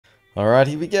Alright,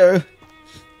 here we go.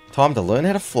 Time to learn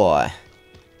how to fly.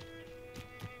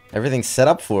 Everything's set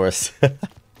up for us.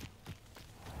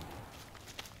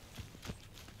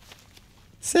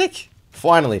 Sick!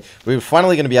 Finally. We're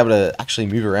finally going to be able to actually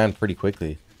move around pretty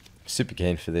quickly. Super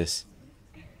keen for this.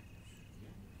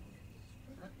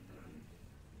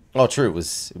 Oh, true. It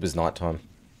was nighttime.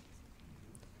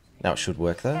 Now it should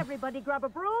work though. Everybody grab a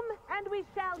broom and we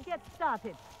shall get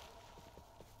started.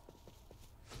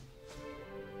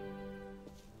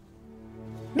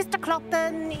 Mr.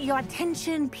 Clopton, your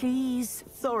attention, please.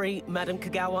 Sorry, Madam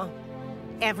Kagawa.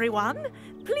 Everyone,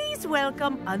 please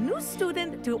welcome a new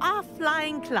student to our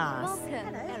flying class.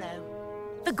 Welcome.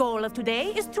 Hello. The goal of today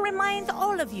is to remind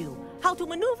all of you how to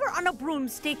maneuver on a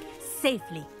broomstick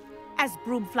safely, as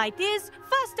broom flight is,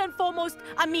 first and foremost,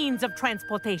 a means of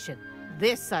transportation.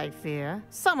 This, I fear,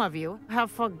 some of you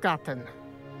have forgotten.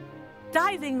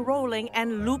 Diving, rolling,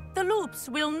 and loop-the-loops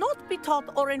will not be taught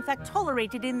or in fact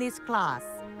tolerated in this class.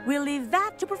 We'll leave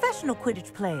that to professional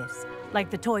Quidditch players, like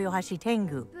the Toyohashi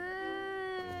Tengu. Boo!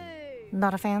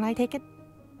 Not a fan, I take it?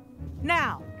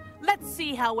 Now, let's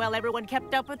see how well everyone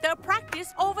kept up with their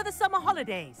practice over the summer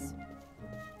holidays.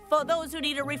 For those who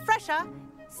need a refresher,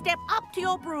 step up to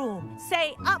your broom,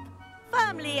 say up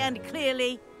firmly and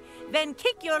clearly, then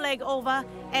kick your leg over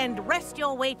and rest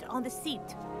your weight on the seat.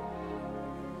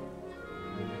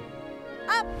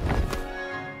 Up!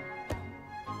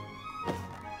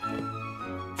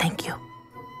 Thank you.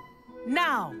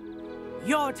 Now,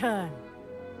 your turn.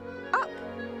 Up!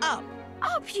 Up.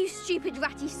 Up, you stupid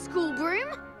ratty school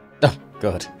broom! Oh,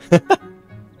 God.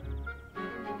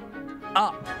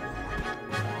 Up.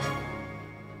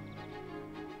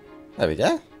 There we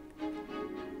go.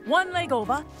 One leg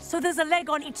over, so there's a leg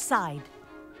on each side.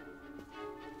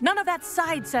 None of that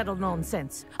side saddle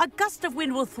nonsense. A gust of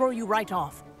wind will throw you right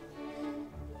off.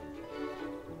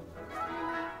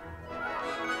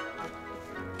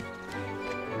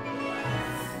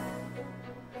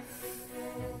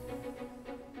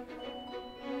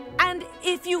 And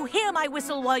if you hear my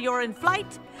whistle while you're in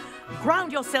flight,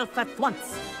 ground yourself at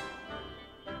once.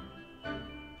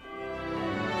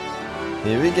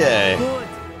 Here we go. Good.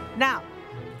 Now,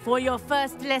 for your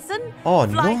first lesson, Oh,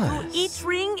 fly nice. through each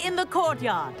ring in the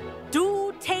courtyard.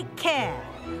 Do take care.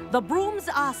 The brooms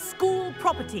are school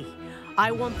property.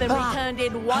 I want them returned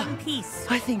in one piece.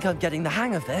 I think I'm getting the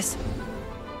hang of this.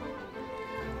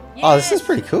 Oh, this is Yes.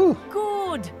 pretty cool.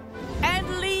 Good.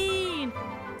 And lean.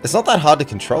 It's not that hard to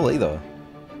control either.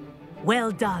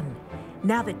 Well done.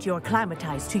 Now that you're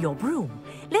acclimatized to your broom,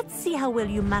 let's see how well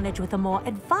you manage with a more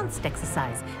advanced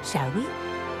exercise, shall we?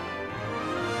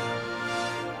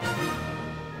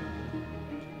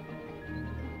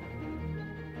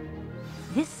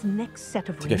 This next set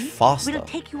of To go rings faster. will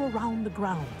take you around the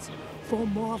grounds for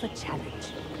more of a challenge.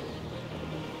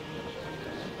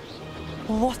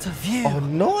 What a view. Oh,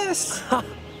 nice.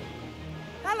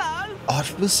 Hello. Oh, it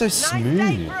feels so Nice day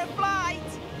smooth. for a flight.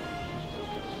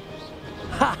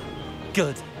 Ha!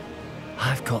 Good.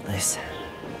 I've got this.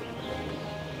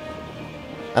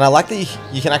 And I like that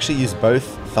you can actually use both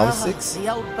thumbsticks The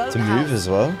old boathouse. to move as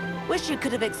well. Wish you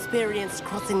could have experienced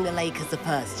crossing the lake as the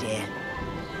first year.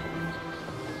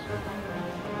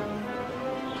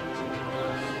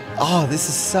 Oh, this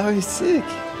is so sick.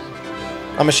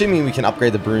 I'm assuming we can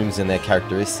upgrade the brooms and their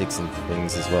characteristics and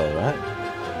things as well, right?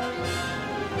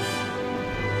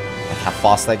 Like how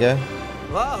fast they go.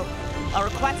 Whoa. Our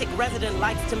aquatic resident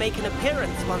likes to make an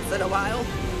appearance once in a while.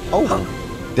 Oh,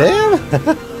 damn.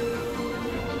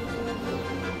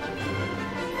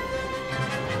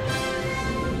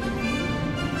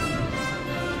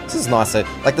 This is nice. So,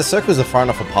 like the circles are far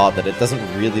enough apart that it doesn't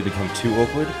really become too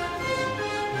awkward.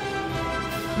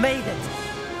 Made it.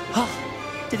 Oh,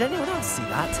 did anyone else see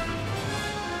that?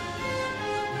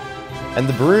 And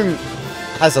the broom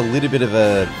has a little bit of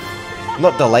a,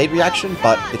 not delayed reaction,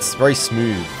 but it's very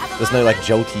smooth. There's no like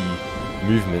jolty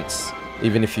movements,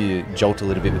 even if you jolt a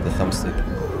little bit with the thumbstick.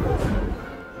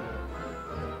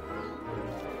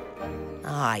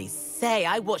 I say,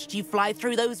 I watched you fly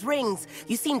through those rings.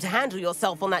 You seem to handle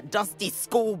yourself on that dusty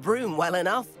school broom well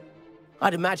enough.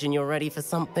 I'd imagine you're ready for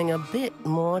something a bit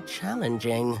more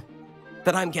challenging.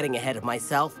 But I'm getting ahead of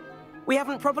myself. We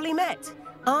haven't properly met.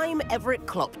 I'm Everett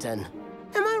Clopton.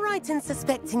 Am I right in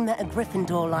suspecting that a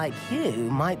Gryffindor like you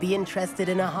might be interested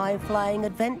in a high-flying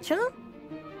adventure?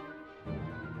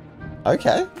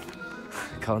 Okay.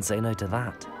 Can't say no to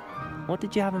that. What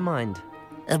did you have in mind?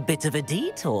 A bit of a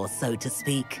detour, so to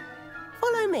speak.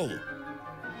 Follow me.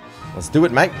 Let's do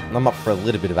it, mate. I'm up for a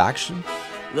little bit of action.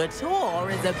 The tour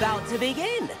is about to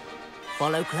begin.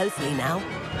 Follow closely now.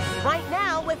 Right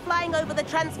now, while we're flying over the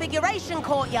Transfiguration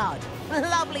courtyard.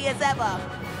 Lovely as ever.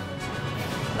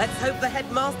 Let's hope the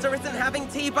headmaster isn't having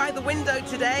tea by the window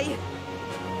today.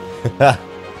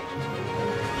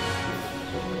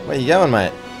 Where you going,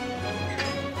 mate?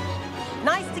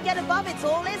 Nice to get above it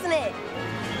all, isn't it?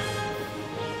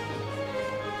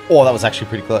 Oh, that was actually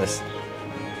pretty close.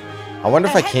 I wonder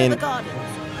if I Ahead can... of the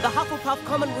gardens, the Hufflepuff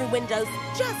common room windows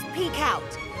just peek out.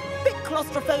 Bit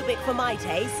claustrophobic for my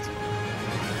taste.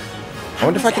 I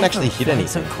wonder if I can actually hit So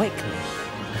anything. quickly.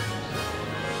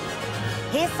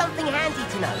 Here's something handy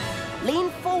to know. Lean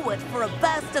forward for a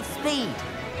burst of speed.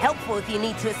 Helpful if you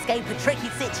need to escape a tricky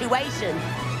situation.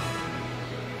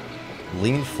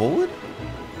 Lean forward?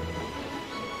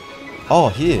 Oh,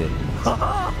 here.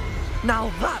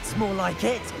 Now that's more like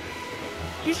it.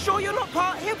 You sure you're not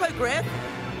part hippogriff?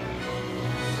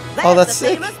 Oh, that's the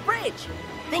sick. famous bridge.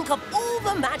 Think of all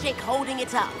the magic holding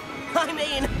it up. I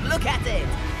mean, look at it.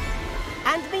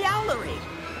 And the owlery.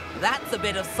 That's a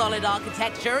bit of solid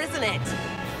architecture, isn't it?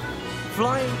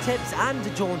 Flying tips and a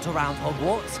jaunt around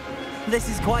Hogwarts. This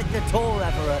is quite the tour,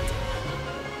 Everett.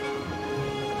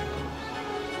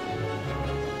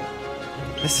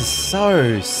 This is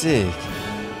so sick.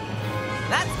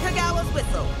 That's Kagawa's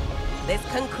whistle. This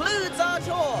concludes our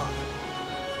tour.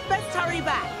 Let's hurry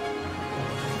back.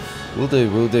 Will do,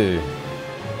 will do.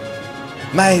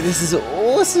 Mate, this is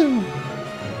awesome. Looks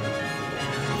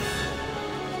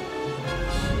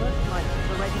like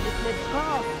we're ready to slip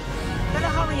class. Better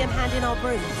hurry and hand in our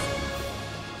brooms.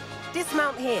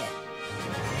 Dismount here.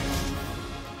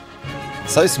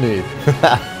 So smooth.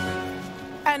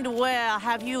 And where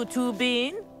have you two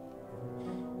been?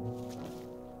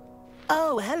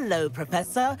 Oh, hello,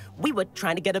 Professor. We were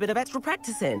trying to get a bit of extra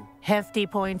practice in. Hefty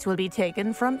points will be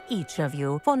taken from each of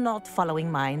you for not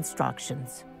following my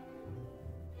instructions.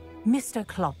 Mr.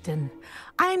 Clopton,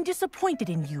 I'm disappointed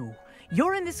in you.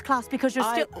 You're in this class because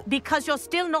you're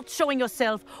still not showing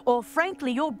yourself, or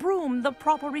frankly, your broom the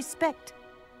proper respect.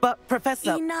 But,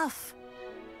 Professor... Enough.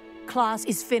 Class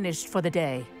is finished for the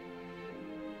day.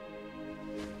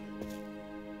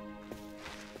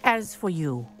 As for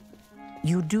you,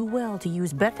 you do well to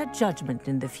use better judgment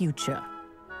in the future.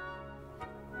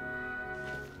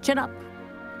 Chin up.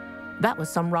 That was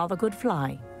some rather good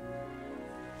flying.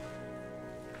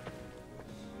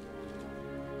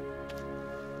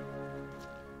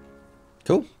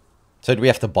 Cool. So do we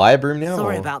have to buy a broom now?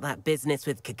 Sorry or? about that business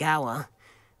with Kagawa.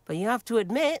 But you have to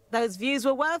admit, those views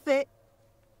were worth it.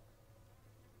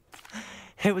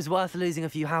 It was worth losing a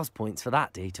few house points for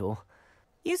that detour.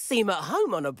 You seem at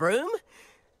home on a broom.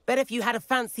 Bet if you had a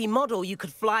fancy model, you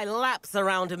could fly laps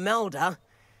around Imelda.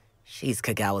 She's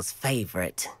Kagawa's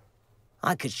favorite.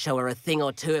 I could show her a thing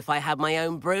or two if I had my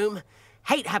own broom.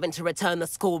 Hate having to return the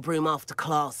school broom after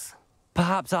class.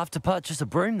 Perhaps I have to purchase a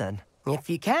broom then. If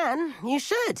you can, you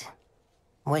should.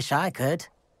 Wish I could.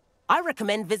 I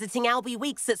recommend visiting Albie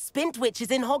Weeks at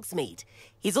Spintwitches in Hogsmeade.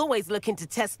 He's always looking to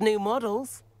test new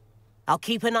models. I'll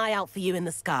keep an eye out for you in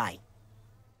the sky.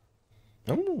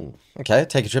 Oh, okay.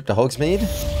 Take a trip to Hogsmeade.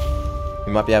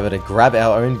 We might be able to grab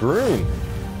our own broom.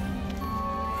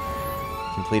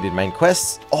 Completed main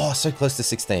quests. Oh, so close to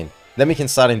 16. Then we can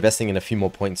start investing in a few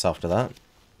more points after that.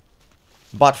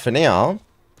 But for now...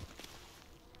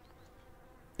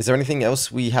 Is there anything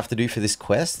else we have to do for this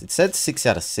quest? It said 6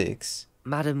 out of 6.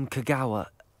 Madam Kagawa,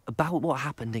 about what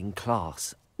happened in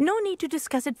class. No need to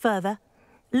discuss it further.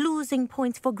 Losing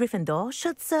points for Gryffindor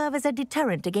should serve as a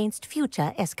deterrent against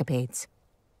future escapades.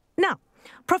 Now,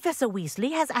 Professor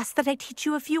Weasley has asked that I teach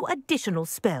you a few additional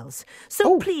spells,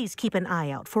 so please keep an eye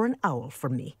out for an owl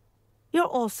from me. You're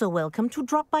also welcome to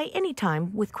drop by any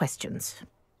time with questions.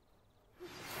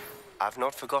 I've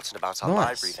not forgotten about our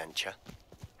library venture.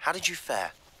 How did you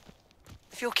fare?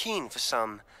 If you're keen for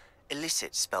some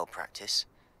illicit spell practice,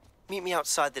 meet me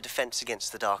outside the Defense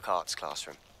Against the Dark Arts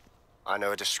classroom. I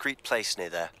know a discreet place near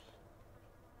there.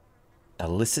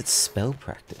 Illicit spell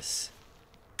practice.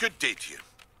 Good day to you.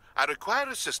 I require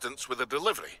assistance with a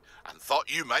delivery and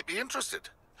thought you might be interested.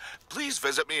 Please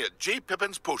visit me at J.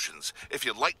 Pippin's Potions if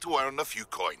you'd like to earn a few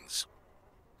coins.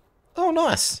 Oh,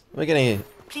 nice. We're getting...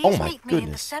 Please oh my meet me in the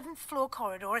goodness. 7th floor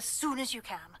corridor as soon as you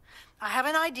can. I have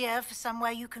an idea for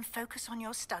somewhere you can focus on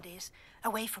your studies,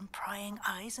 away from prying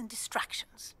eyes and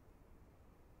distractions.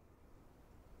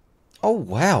 Oh,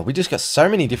 wow. We just got so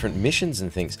many different missions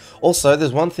and things. Also,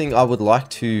 there's one thing I would like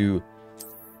to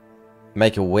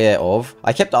make aware of.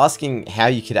 I kept asking how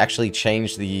you could actually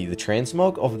change the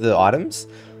transmog of the items.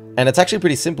 And it's actually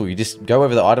pretty simple. You just go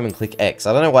over the item and click X.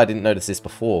 I don't know why I didn't notice this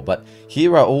before, but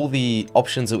here are all the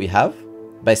options that we have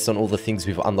based on all the things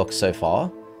we've unlocked so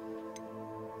far.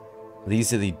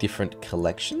 these are the different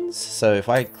collections. So if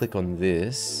I click on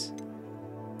this,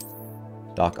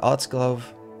 Dark Arts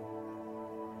Glove.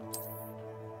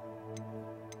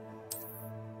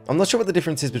 I'm not sure what the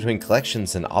difference is between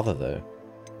collections and other though.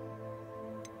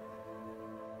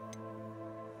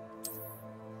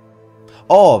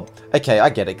 Oh, okay, I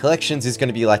get it. Collections is going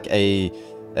to be like a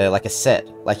set.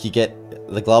 Like you get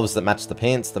the gloves that match the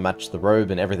pants, that match the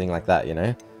robe, and everything like that. You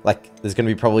know, like there's going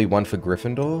to be probably one for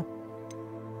Gryffindor,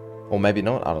 or maybe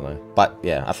not. I don't know. But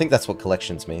yeah, I think that's what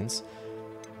collections means.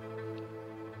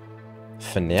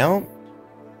 For now,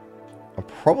 I'm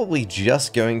probably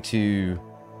just going to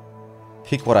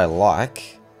pick what I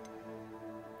like.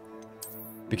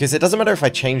 Because it doesn't matter if I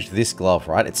change this glove,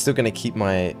 right? It's still going to keep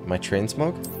my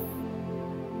transmog.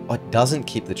 Oh, it doesn't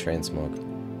keep the transmog.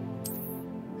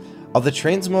 Oh, the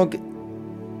transmog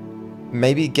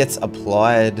maybe gets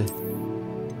applied.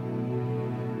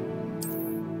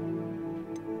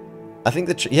 I think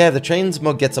the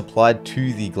transmog gets applied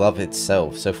to the glove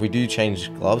itself. So if we do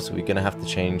change gloves, we're going to have to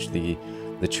change the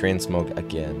transmog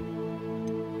again.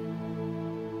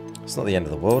 It's not the end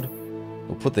of the world.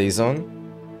 We'll put these on.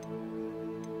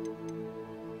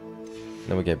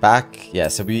 Then we go back. Yeah,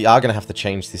 so we are going to have to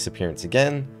change this appearance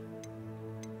again.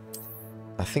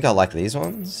 I think I like these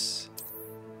ones.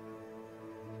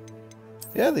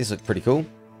 Yeah, these look pretty cool.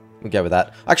 We'll go with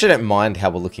that. I actually don't mind how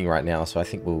we're looking right now, so I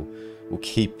think we'll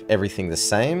keep everything the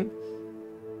same.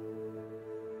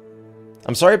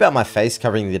 I'm sorry about my face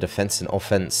covering the defense and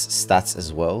offense stats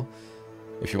as well.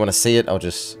 If you want to see it, I'll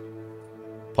just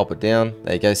pop it down.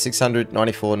 There you go, 600,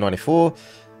 94, 94.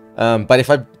 But if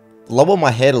I lower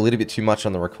my head a little bit too much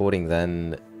on the recording,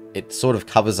 then it sort of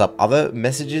covers up other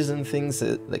messages and things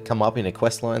that come up in a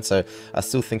quest line. So I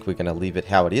still think we're going to leave it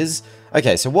how it is.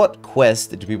 Okay, so what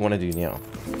quest do we want to do now?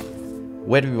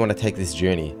 Where do we want to take this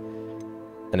journey?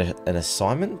 An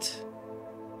assignment?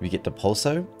 We get to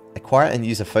Pulso. Acquire and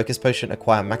use a focus potion.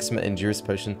 Acquire maximum endurance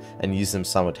potion and use them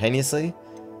simultaneously.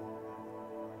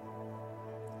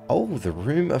 Oh, the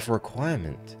Room of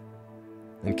Requirement.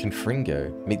 And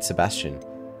Confringo. Meet Sebastian.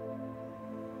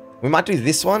 We might do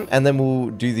this one, and then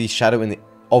we'll do the Shadow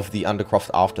of the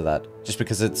Undercroft after that. Just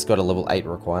because it's got a level 8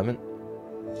 requirement.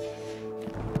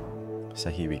 So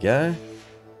here we go.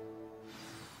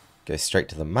 Go straight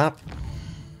to the map.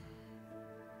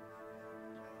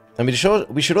 And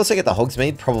we should also get the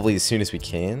Hogsmeade probably as soon as we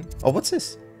can. Oh, what's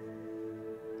this?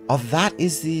 Oh, that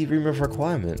is the Room of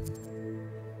Requirement.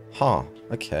 Huh,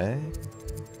 okay.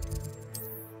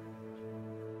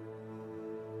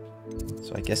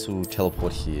 So I guess we'll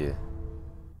teleport here.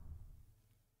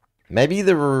 Maybe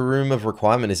the Room of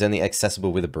Requirement is only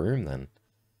accessible with a broom then.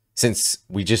 Since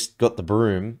we just got the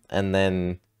broom and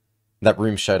then that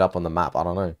room showed up on the map. I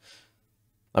don't know.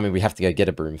 I mean, we have to go get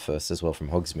a broom first as well from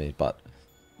Hogsmeade, but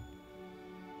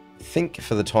I think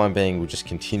for the time being we'll just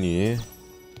continue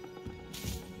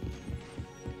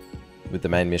with the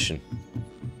main mission.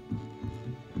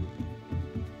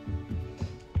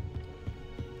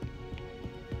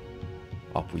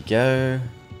 Up we go.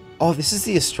 Oh, this is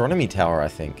the astronomy tower, I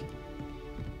think.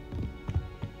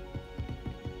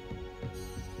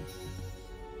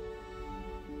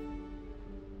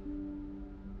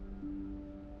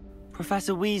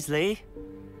 Professor Weasley?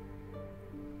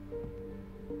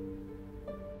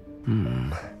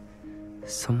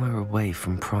 Somewhere away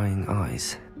from prying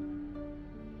eyes.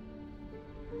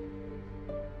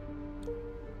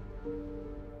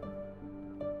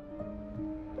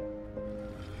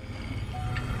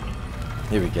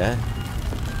 Here we go.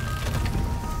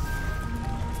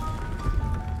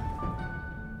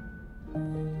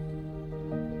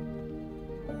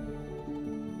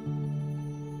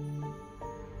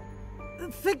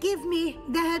 Forgive me,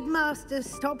 the headmaster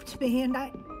stopped me and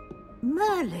I...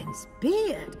 Merlin's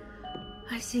beard.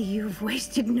 I see you've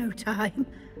wasted no time.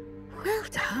 Well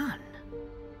done.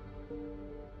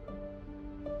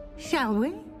 Shall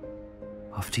we?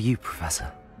 After you,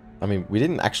 Professor. I mean, we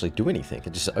didn't actually do anything.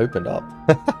 It just opened up.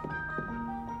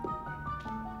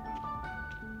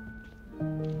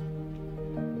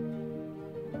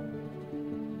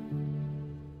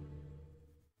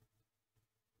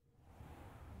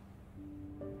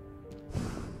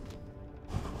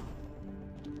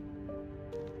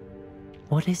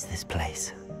 What is this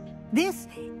place? This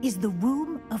is the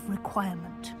Room of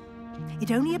Requirement. It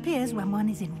only appears when one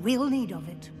is in real need of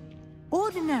it.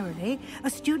 Ordinarily, a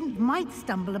student might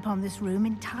stumble upon this room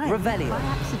entirely Revelio. by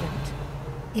accident.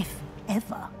 If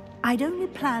ever. I'd only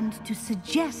planned to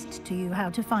suggest to you how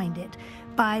to find it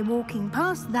by walking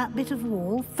past that bit of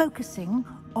wall, focusing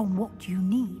on what you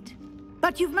need.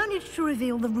 But you've managed to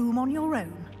reveal the room on your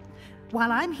own.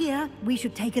 While I'm here, we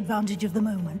should take advantage of the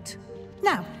moment.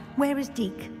 Now, where is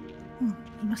Deke?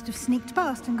 He must have sneaked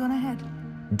past and gone ahead.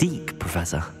 Deke,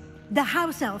 Professor. The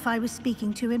house elf I was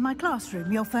speaking to in my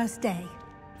classroom your first day.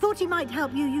 Thought he might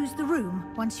help you use the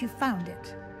room once you've found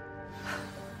it.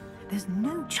 There's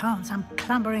no chance I'm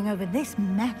clambering over this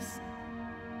mess.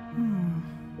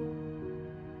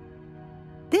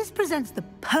 This presents the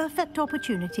perfect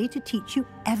opportunity to teach you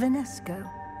Evanesco,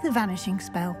 the vanishing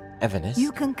spell. Evanesco?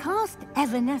 You can cast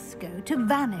Evanesco to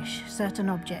vanish certain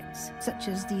objects, such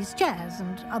as these chairs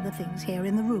and other things here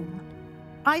in the room.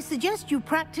 I suggest you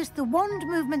practice the wand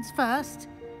movements first,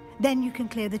 then you can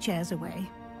clear the chairs away.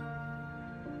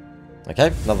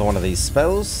 Okay, another one of these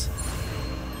spells.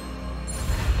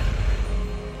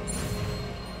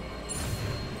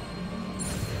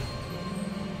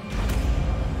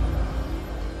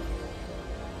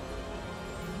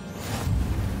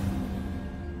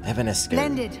 Evanesco.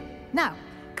 Splendid. Now,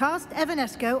 cast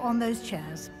Evanesco on those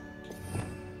chairs.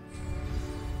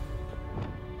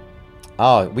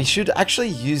 Oh, we should actually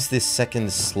use this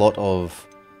second slot of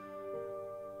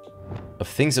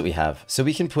things that we have. So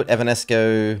we can put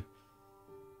Evanesco...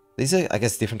 These are, I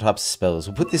guess, different types of spells.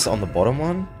 We'll put this on the bottom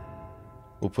one.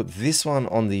 We'll put this one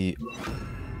on the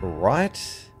right.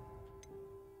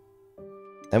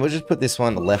 And we'll just put this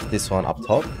one left, this one up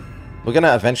top. We're going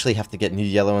to eventually have to get new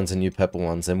yellow ones and new purple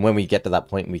ones. And when we get to that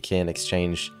point, we can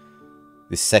exchange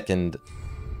this second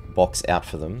box out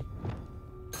for them.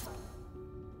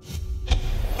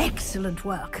 Excellent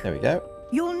work. There we go.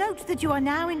 You'll note that you are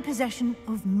now in possession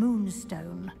of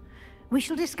Moonstone. We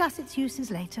shall discuss its uses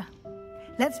later.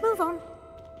 Let's move on.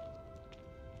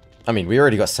 I mean, we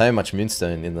already got so much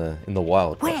Moonstone in the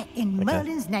wild. Where in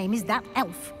Merlin's name is that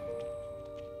elf?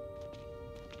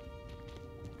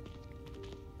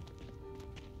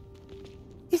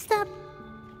 Is that...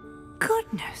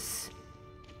 Goodness.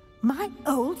 My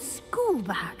old school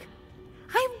bag.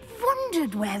 I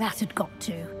wondered where that had got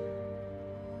to.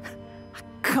 I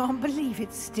can't believe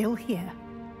it's still here.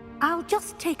 I'll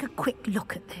just take a quick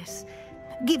look at this.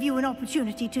 Give you an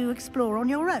opportunity to explore on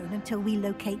your own until we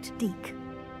locate Deke.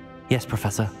 Yes,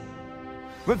 Professor.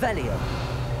 Revelio.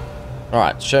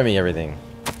 Alright, show me everything.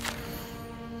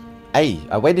 Hey,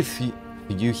 I waited for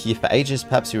you here for ages.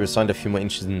 Perhaps you were assigned a few more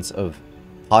inches of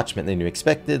parchment than you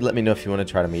expected. Let me know if you want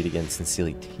to try to meet again.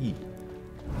 Sincerely, T.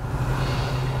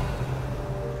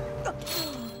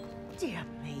 Dear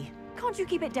me. Can't you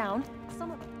keep it down?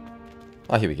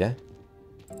 Oh, here we go.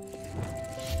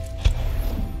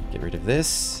 Get rid of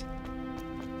this.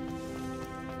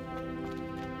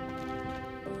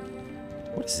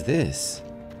 What is this?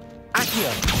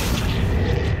 Accio.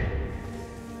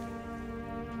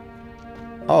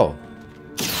 Oh.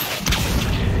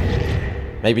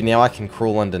 Maybe now I can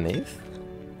crawl underneath?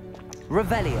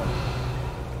 Revelio.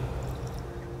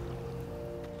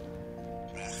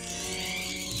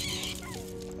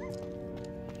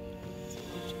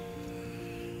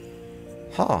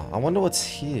 Huh, I wonder what's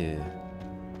here.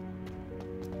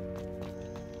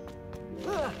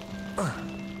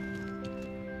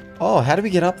 Oh, how do we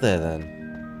get up there then?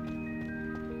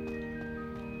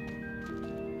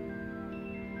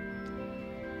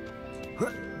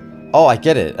 Oh, I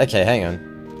get it. Okay, hang on.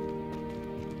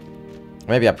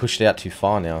 Maybe I pushed it out too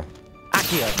far now.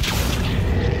 Accio.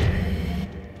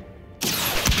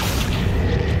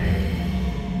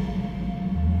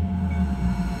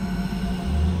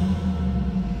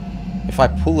 If I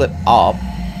pull it up,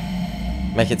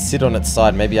 make it sit on its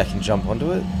side, maybe I can jump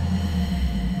onto it?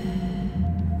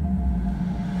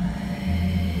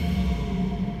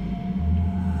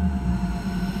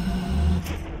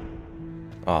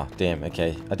 Oh, damn,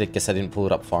 okay. I guess I didn't pull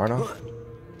it up far enough.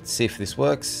 Let's see if this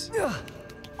works.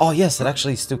 Oh, yes, it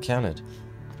actually still counted.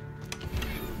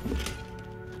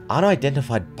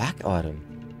 Unidentified back item.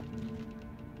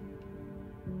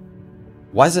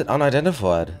 Why is it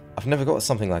unidentified? I've never got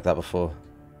something like that before.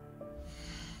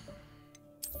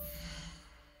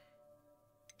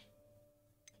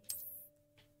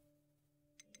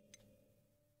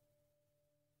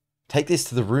 Take this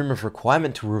to the room of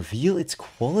requirement to reveal its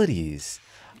qualities.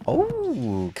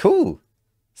 Oh, cool.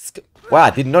 Wow,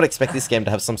 I did not expect this game to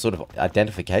have some sort of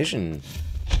identification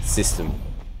system.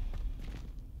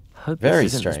 Hope Very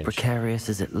this isn't strange. as precarious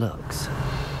as it looks.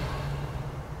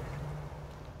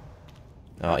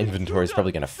 Oh, inventory is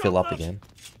probably going to fill up again.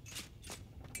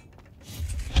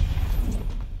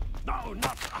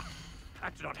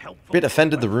 Bit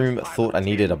offended the room, thought I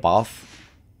needed a bath.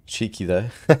 Cheeky though.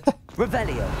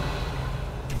 Revelio.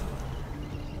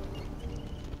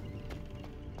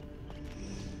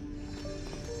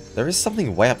 There is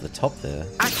something way up the top there.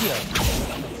 Accio.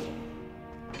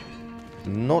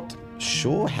 Not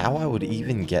sure how I would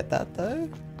even get that though.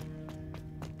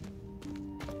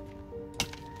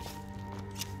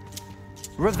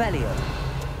 Revelio.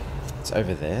 It's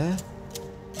over there?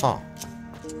 Huh.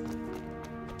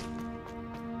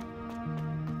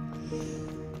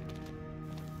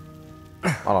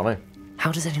 I don't know.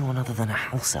 How does anyone other than a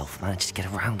house elf manage to get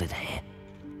around in here?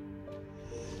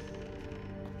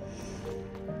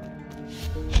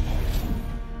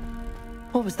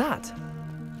 What was that?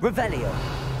 Revelio.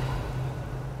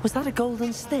 Was that a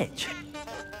golden snitch?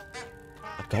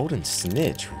 A golden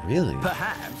snitch, really?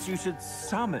 Perhaps you should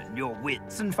summon your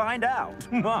wits and find out.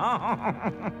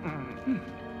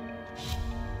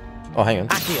 Oh, hang on.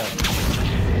 Accio.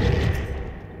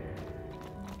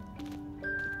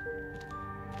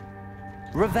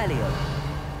 Revelio.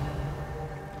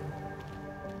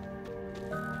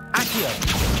 Accio.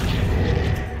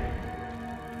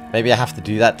 Maybe I have to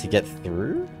do that to get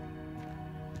through?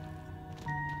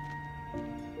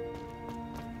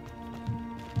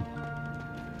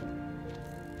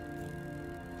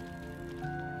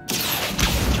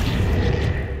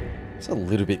 It's a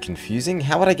little bit confusing.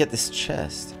 How would I get this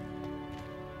chest?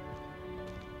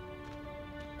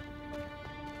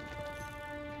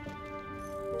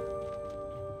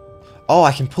 Oh,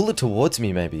 I can pull it towards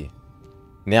me, maybe.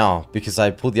 Now, because I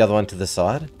pulled the other one to the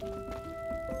side.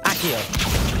 Accio.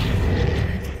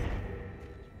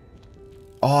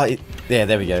 Oh,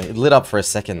 there we go. It lit up for a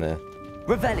second there.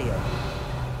 Revelio.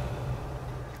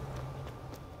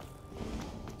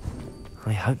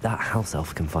 I hope that house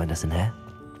elf can find us in here.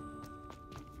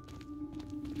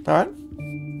 Alright.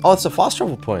 Oh, it's a fast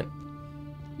travel point.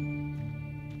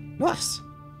 Nice.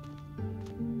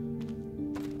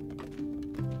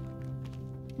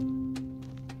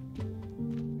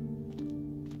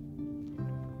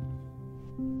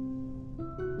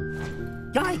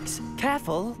 Yikes!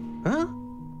 Careful! Huh?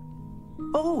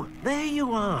 Oh, there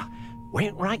you are.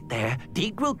 Wait right there.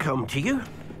 Deek will come to you.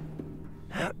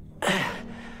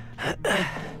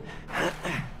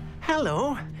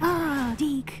 Hello. Ah,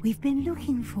 Deek, we've been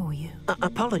looking for you.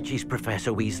 Apologies,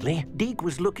 Professor Weasley. Deek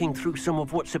was looking through some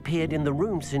of what's appeared in the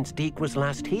room since Deek was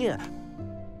last here.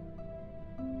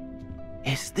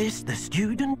 Is this the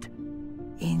student?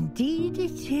 Indeed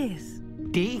it is.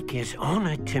 Deek is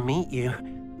honored to meet you.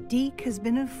 Deek has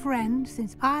been a friend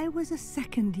since I was a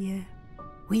second year.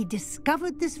 We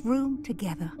discovered this room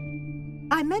together.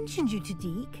 I mentioned you to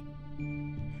Deek.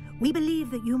 We believe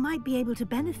that you might be able to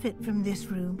benefit from this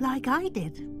room like I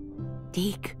did.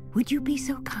 Deek, would you be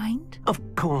so kind? Of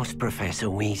course, Professor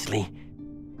Weasley.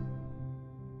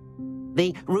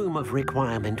 The Room of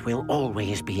Requirement will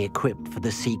always be equipped for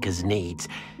the Seeker's needs.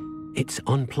 It's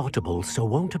unplottable, so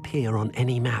won't appear on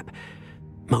any map.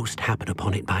 Most happen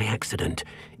upon it by accident,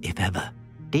 if ever.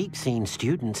 Deek's seen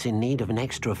students in need of an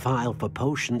extra file for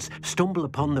potions stumble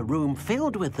upon the room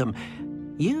filled with them.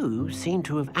 You seem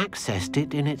to have accessed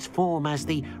it in its form as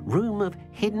the Room of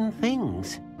Hidden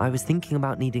Things. I was thinking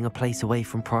about needing a place away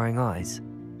from prying eyes.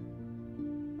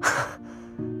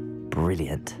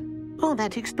 Brilliant. Oh,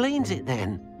 that explains it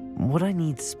then. What I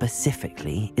need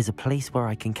specifically is a place where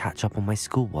I can catch up on my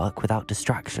schoolwork without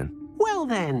distraction. Well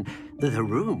then, the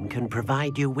room can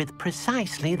provide you with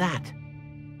precisely that.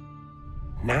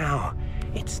 Now,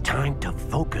 it's time to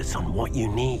focus on what you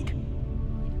need.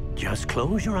 Just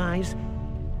close your eyes.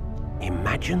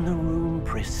 Imagine the room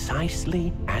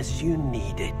precisely as you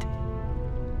need it.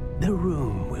 The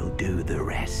room will do the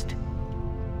rest.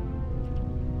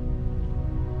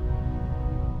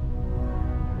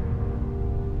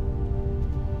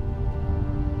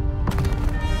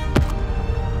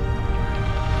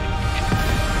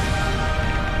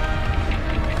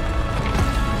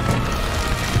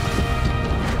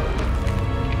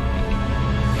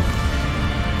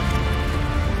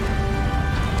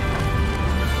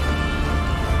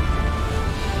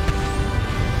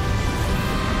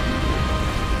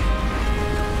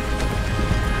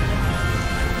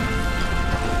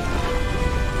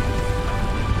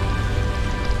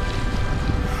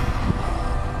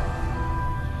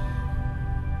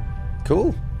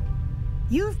 Cool.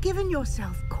 You've given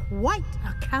yourself quite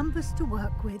a canvas to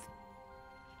work with.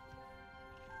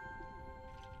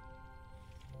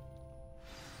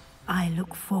 I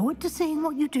look forward to seeing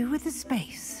what you do with the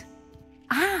space.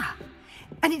 Ah,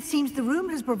 and it seems the room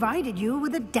has provided you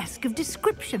with a desk of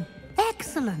description.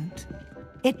 Excellent.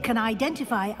 It can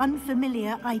identify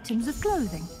unfamiliar items of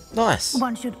clothing. Nice.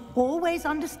 One should always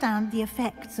understand the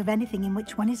effects of anything in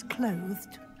which one is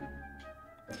clothed.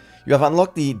 You have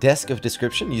unlocked the Desk of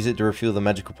Description. Use it to reveal the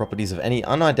magical properties of any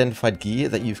unidentified gear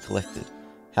that you've collected.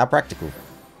 How practical.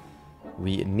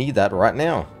 We need that right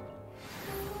now.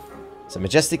 It's a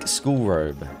majestic school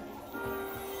robe.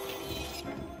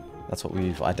 That's what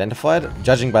we've identified.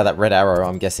 Judging by that red arrow,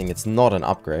 I'm guessing it's not an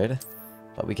upgrade.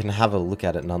 but we can have a look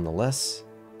at it nonetheless.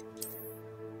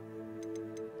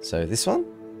 So this one?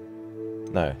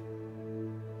 No.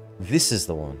 This is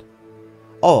the one.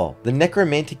 Oh, the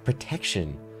necromantic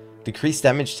protection. Decreased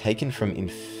damage taken from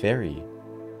Inferi.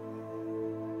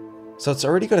 So it's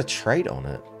already got a trait on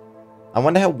it. I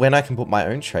wonder when I can put my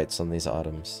own traits on these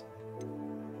items.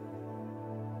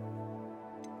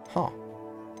 Huh.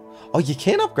 Oh, you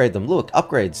can upgrade them. Look,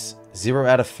 upgrades 0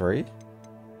 out of 3.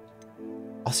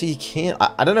 Oh, so you can.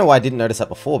 I don't know why I didn't notice that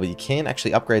before, but you can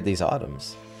actually upgrade these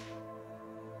items.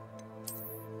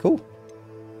 Cool.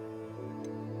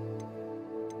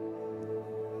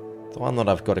 The one that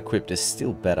I've got equipped is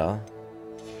still better.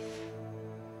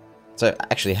 So,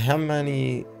 actually, how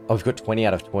many... Oh, we've got 20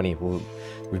 out of 20.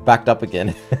 We've backed up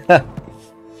again.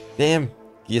 Damn,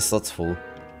 gear slot's full.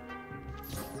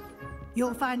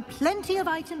 You'll find plenty of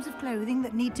items of clothing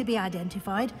that need to be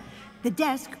identified. The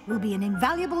desk will be an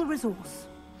invaluable resource.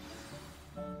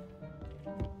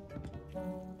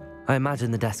 I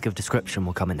imagine the desk of description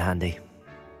will come in handy.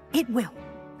 It will.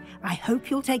 I hope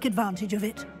you'll take advantage of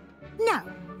it. Now,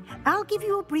 I'll give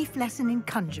you a brief lesson in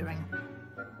conjuring.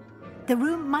 The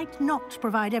room might not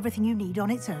provide everything you need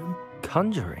on its own.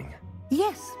 Conjuring?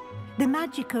 Yes, the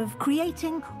magic of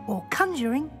creating or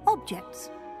conjuring objects.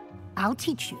 I'll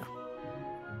teach you.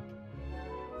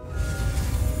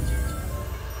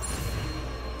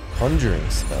 Conjuring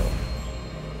spell.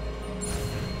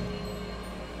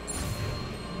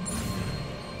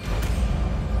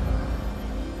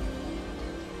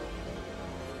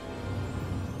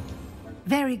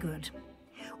 Very good.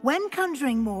 When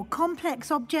conjuring more complex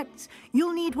objects,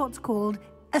 you'll need what's called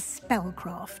a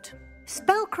spellcraft.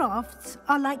 Spellcrafts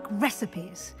are like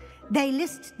recipes. They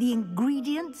list the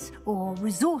ingredients or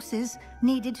resources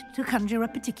needed to conjure a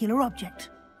particular object.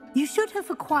 You should have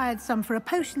acquired some for a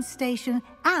potion station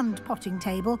and potting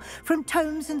table from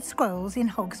tomes and scrolls in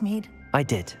Hogsmeade. I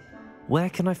did. Where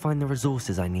can I find the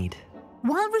resources I need?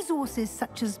 While resources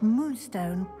such as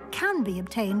moonstone can be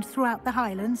obtained throughout the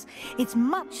Highlands, it's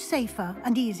much safer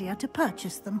and easier to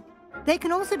purchase them. They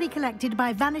can also be collected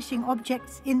by vanishing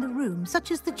objects in the room,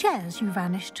 such as the chairs you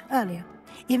vanished earlier.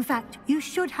 In fact, you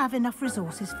should have enough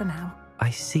resources for now. I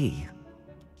see.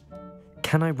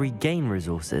 Can I regain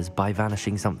resources by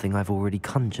vanishing something I've already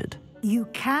conjured? You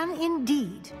can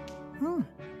indeed.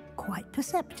 Quite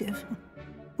perceptive.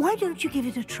 Why don't you give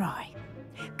it a try?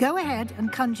 Go ahead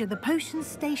and conjure the potion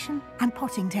station and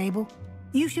potting table.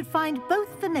 You should find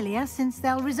both familiar, since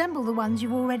they'll resemble the ones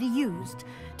you've already used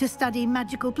to study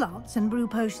magical plants and brew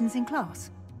potions in class.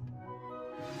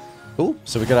 Cool.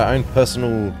 So we got our own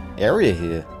personal area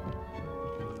here.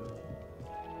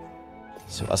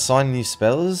 So assign new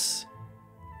spells.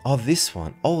 Oh, this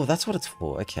one. Oh, that's what it's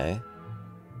for. Okay.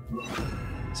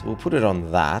 So we'll put it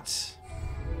on that.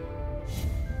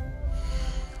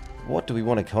 What do we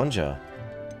want to conjure?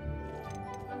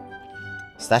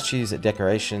 Statues,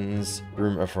 decorations,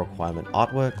 room of requirement,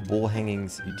 artwork, wall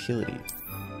hangings, utility.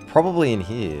 Probably in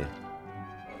here.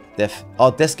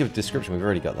 Desk of description, we've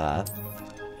already got that.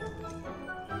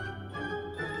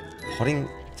 Potting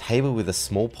table with a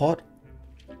small pot?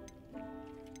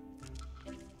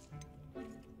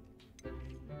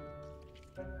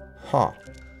 Huh.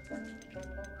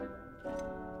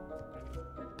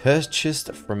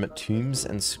 Purchased from tombs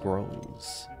and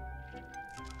scrolls.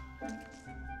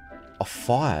 A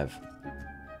 5.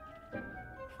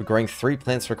 We're growing 3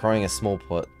 plants requiring a small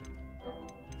pot.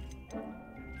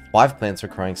 5 plants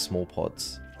requiring small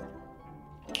pots.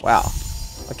 Wow.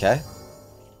 Okay.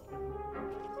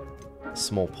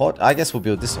 Small pot. I guess we'll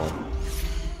build this one.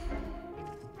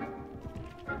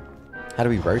 How do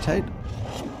we rotate?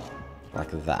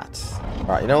 Like that.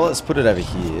 Alright, you know what? Let's put it over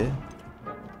here.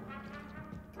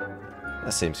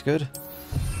 That seems good.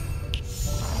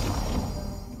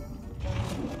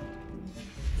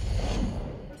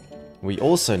 We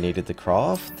also needed to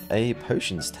craft a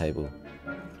potions table.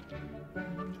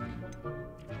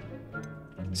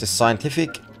 So scientific,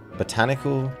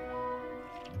 botanical,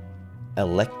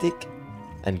 eclectic,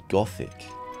 and gothic.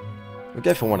 We'll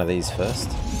go for one of these first.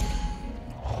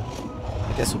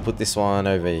 I guess we'll put this one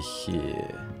over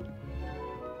here.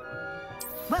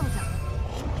 Well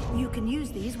done. You can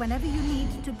use these whenever you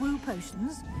need to brew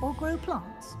potions or grow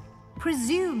plants.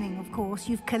 Presuming, of course,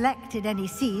 you've collected any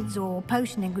seeds or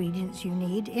potion ingredients you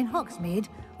need in Hogsmeade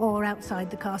or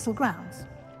outside the castle grounds.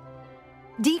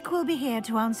 Deek will be here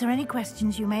to answer any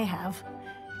questions you may have.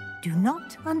 Do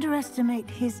not underestimate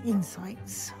his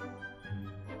insights.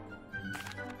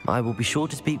 I will be sure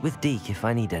to speak with Deek if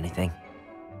I need anything.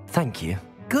 Thank you.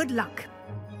 Good luck.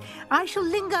 I shall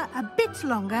linger a bit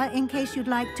longer in case you'd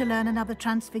like to learn another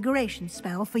transfiguration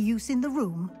spell for use in the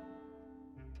room.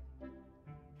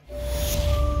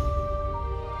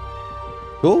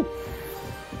 Cool.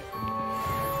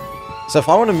 So if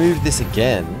I want to move this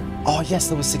again... Oh, yes,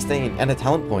 there was 16 and a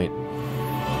talent point.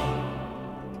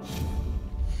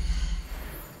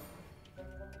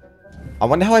 I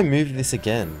wonder how I move this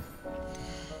again.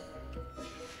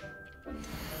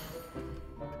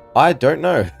 I don't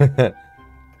know.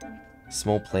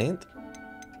 Small plant.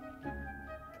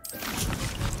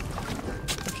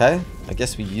 Okay, I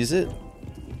guess we use it.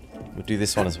 We'll do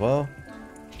this one as well.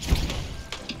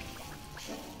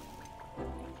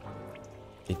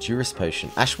 A Juris potion,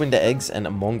 Ashwinder eggs, and a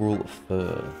mongrel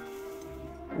fur.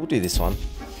 We'll do this one.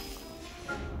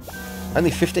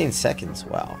 Only 15 seconds.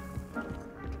 Wow.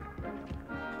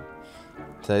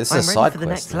 So this is a side quest. I'm ready for the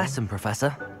next lesson,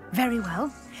 Professor. Very well.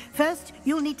 First,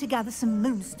 you'll need to gather some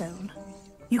moonstone.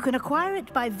 You can acquire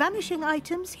it by vanishing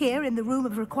items here in the Room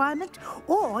of Requirement,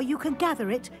 or you can gather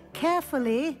it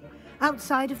carefully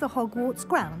outside of the Hogwarts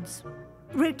grounds.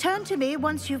 Return to me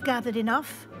once you've gathered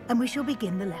enough, and we shall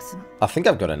begin the lesson. I think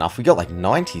I've got enough. We got like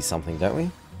 90 something, don't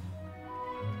we?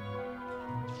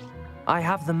 I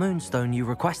have the moonstone you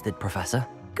requested, Professor.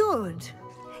 Good.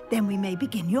 Then we may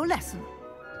begin your lesson.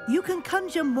 You can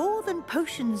conjure more than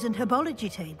potions and herbology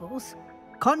tables.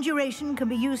 Conjuration can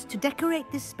be used to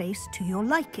decorate this space to your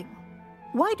liking.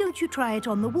 Why don't you try it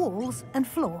on the walls and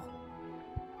floor?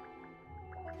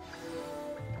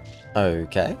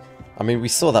 Okay. I mean, we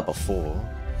saw that before.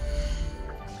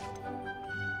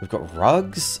 We've got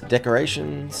rugs,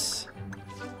 decorations,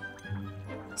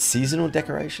 seasonal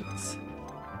decorations.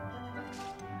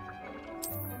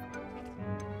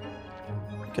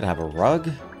 Could have a rug.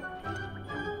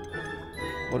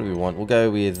 What do we want? We'll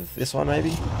go with this one,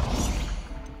 maybe.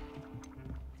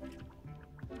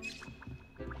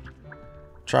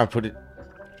 Try and put it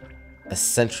as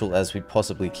central as we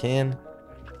possibly can.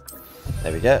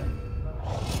 There we go.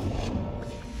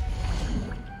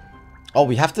 Oh,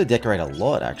 we have to decorate a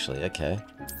lot, actually. Okay.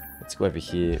 Let's go over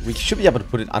here. We should be able to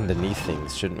put it underneath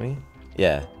things, shouldn't we?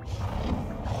 Yeah.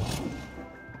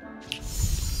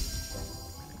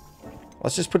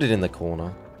 Let's just put it in the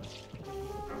corner.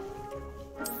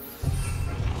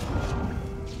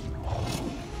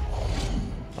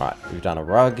 Alright, we've done a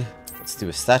rug. Let's do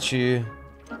a statue.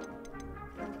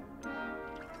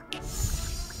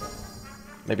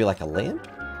 Maybe like a lamp?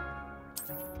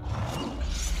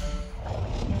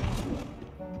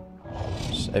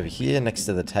 Just over here next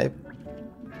to the table.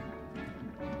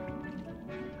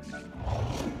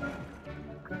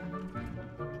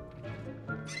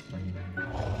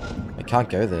 I can't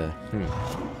go there.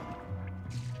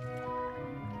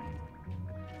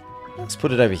 Let's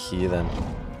put it over here then.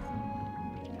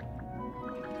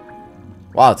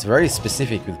 Wow, it's very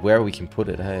specific with where we can put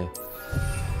it, hey.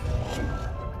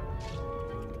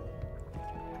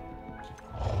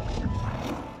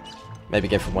 Maybe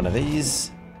go for one of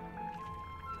these.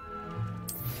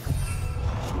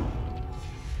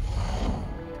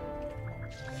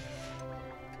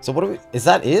 So what do we... Is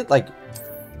that it? Like,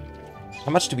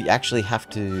 how much do we actually have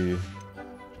to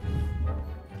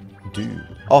do?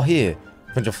 Oh, here.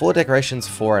 Conjure floor decorations,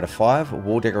 4 out of 5.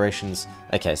 Wall decorations.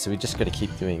 Okay, so we just got to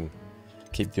keep doing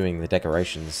the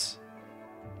decorations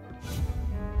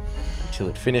until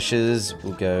it finishes.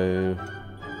 We'll go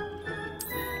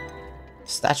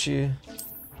statue.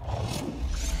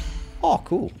 Oh,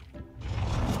 cool.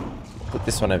 Put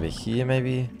this one over here,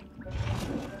 maybe.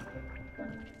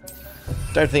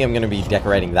 Don't think I'm going to be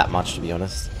decorating that much, to be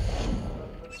honest.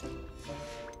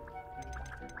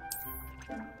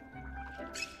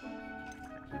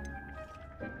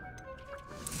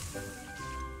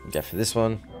 Go for this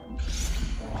one.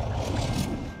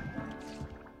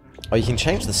 Oh, you can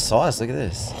change the size. Look at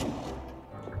this.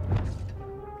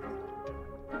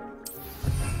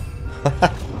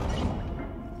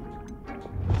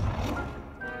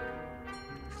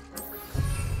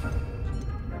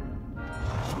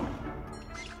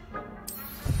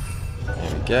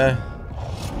 There we go.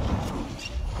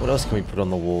 What else can we put on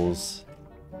the walls?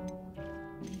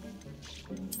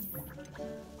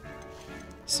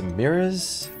 Some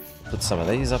mirrors. Put some of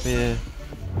these up here.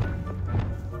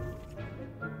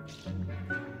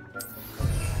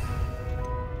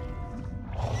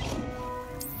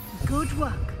 Good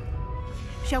work.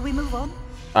 Shall we move on?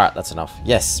 Alright, that's enough.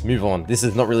 Yes, move on. This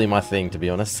is not really my thing, to be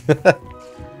honest.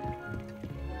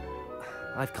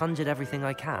 I've conjured everything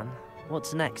I can.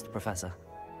 What's next, Professor?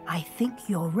 I think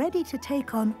you're ready to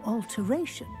take on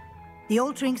alteration. The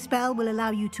altering spell will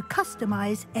allow you to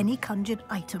customize any conjured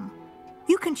item.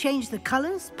 You can change the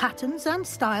colors, patterns, and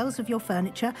styles of your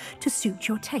furniture to suit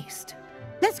your taste.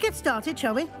 Let's get started,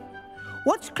 shall we?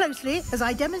 Watch closely as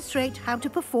I demonstrate how to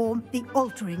perform the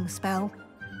altering spell.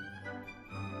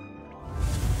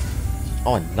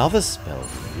 Oh, another spell.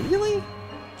 Really?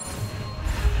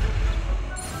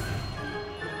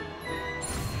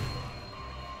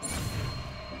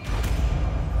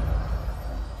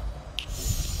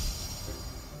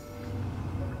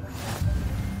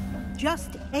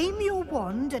 Just aim your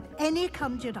wand at any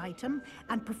conjured item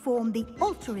and perform the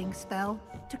altering spell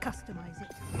to customize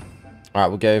it. Alright,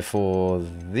 we'll go for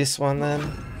this one then.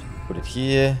 Put it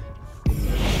here.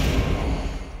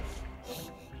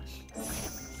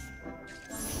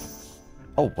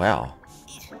 Oh, wow.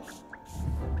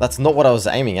 That's not what I was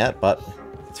aiming at, but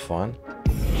it's fine.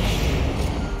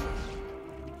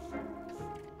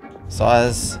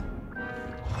 Size.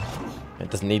 It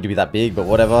doesn't need to be that big, but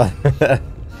whatever.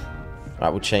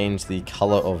 Alright, we'll change the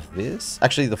color of this.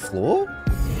 Actually, the floor?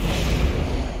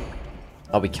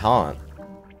 Oh, we can't.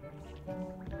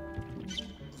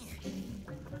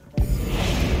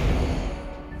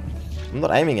 I'm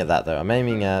not aiming at that, though. I'm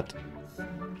aiming at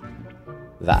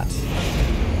that.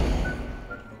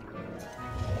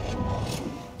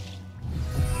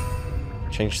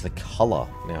 Change the color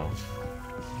now.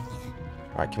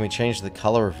 Alright, can we change the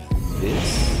color of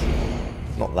this?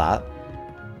 Not that.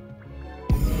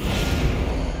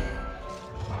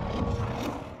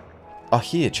 Oh,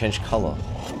 here, change color.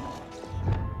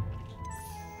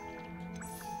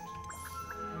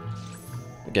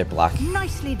 Okay, black.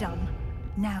 Nicely done.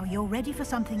 Now you're ready for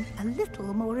something a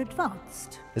little more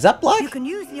advanced. Is that black? You can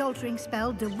use the altering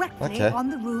spell directly on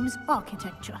the room's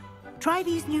architecture. Try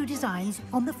these new designs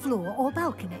on the floor or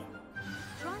balcony.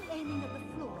 Try aiming at the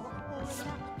floor or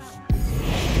that balcony.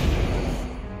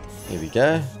 Here we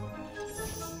go.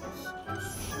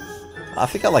 I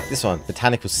think I like this one,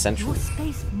 Botanical Central. Your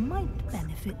space might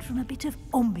benefit from a bit of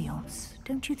ambiance,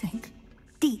 don't you think?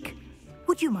 Deke,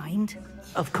 would you mind?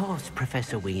 Of course,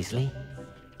 Professor Weasley.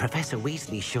 Professor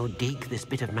Weasley showed Deke this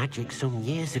bit of magic some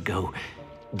years ago.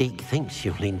 Deke thinks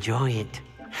you'll enjoy it.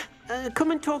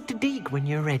 Come and talk to Deke when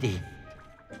you're ready.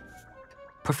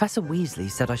 Professor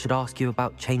Weasley said I should ask you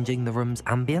about changing the room's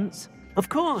ambience? Of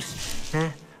course.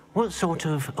 What sort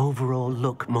of overall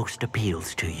look most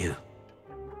appeals to you?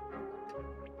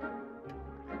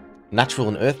 Natural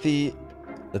and earthy.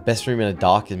 The best room in a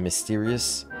dark and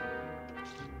mysterious.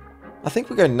 I think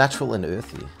we go natural and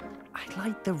earthy. I'd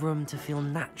like the room to feel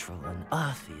natural and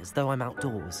earthy, as though I'm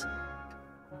outdoors.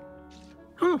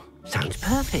 Oh, sounds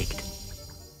perfect.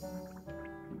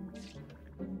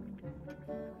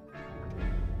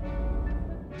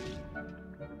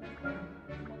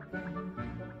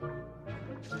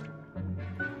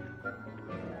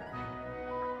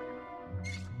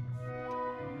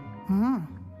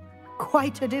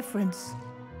 Quite a difference.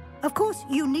 Of course,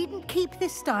 you needn't keep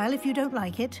this style if you don't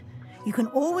like it. You can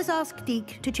always ask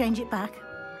Deke to change it back.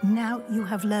 Now you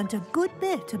have learned a good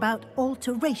bit about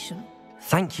alteration.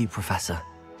 Thank you, Professor.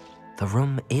 The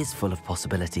room is full of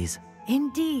possibilities.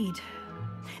 Indeed.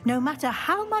 No matter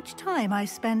how much time I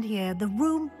spend here, the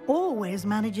room always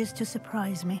manages to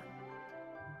surprise me.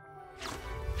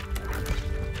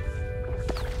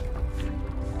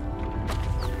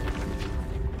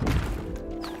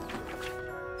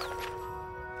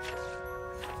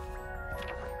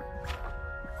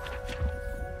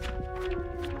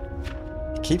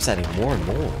 Keeps adding more and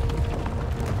more.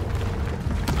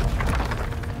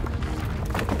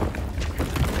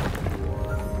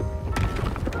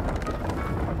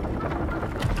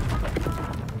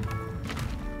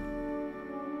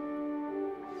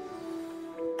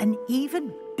 An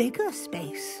even bigger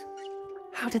space.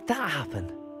 How did that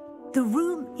happen? The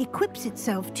room equips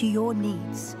itself to your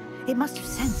needs. It must have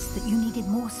sensed that you needed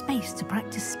more space to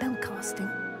practice spellcasting.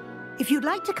 If you'd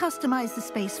like to customize the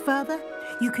space further,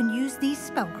 you can use these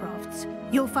spellcrafts.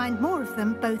 You'll find more of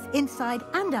them both inside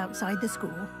and outside the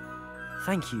school.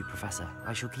 Thank you, Professor.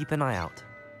 I shall keep an eye out.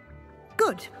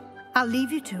 Good. I'll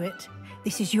leave you to it.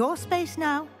 This is your space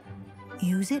now.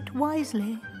 Use it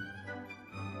wisely.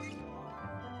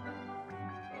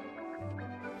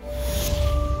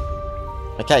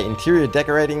 Okay, interior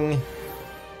decorating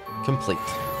complete.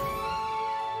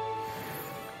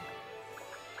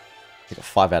 We got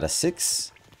 5 out of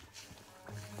 6.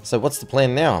 So what's the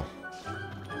plan now?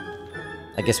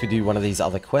 I guess we do one of these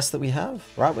other quests that we have,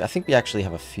 right? I think we actually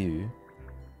have a few.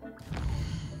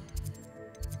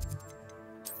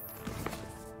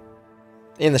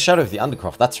 In the Shadow of the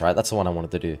Undercroft, that's right, that's the one I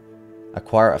wanted to do.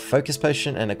 Acquire a Focus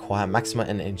Potion and acquire Maxima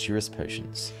and Endurance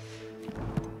Potions.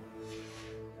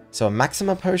 So a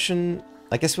Maxima Potion,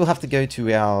 I guess we'll have to go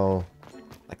to our,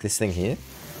 like this thing here.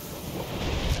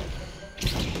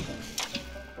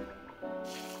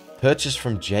 Purchase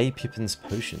from J. Pippin's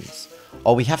Potions.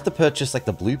 Oh, we have to purchase like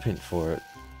the blueprint for it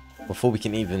before we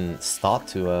can even start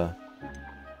to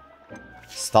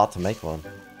start to make one.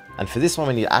 And for this one,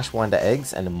 we need Ashwinder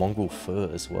eggs and a mongrel fur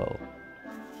as well.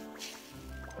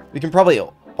 We can probably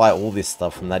buy all this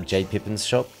stuff from that J. Pippin's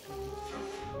shop.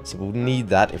 So we'll need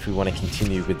that if we want to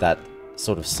continue with that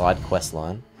sort of side quest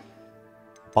line.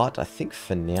 But I think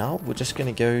for now, we're just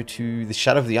going to go to the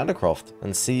Shadow of the Undercroft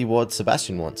and see what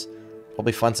Sebastian wants.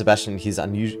 Probably find Sebastian in his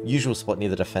unusual spot near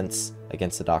the defense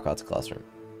against the Dark Arts classroom.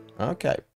 Okay.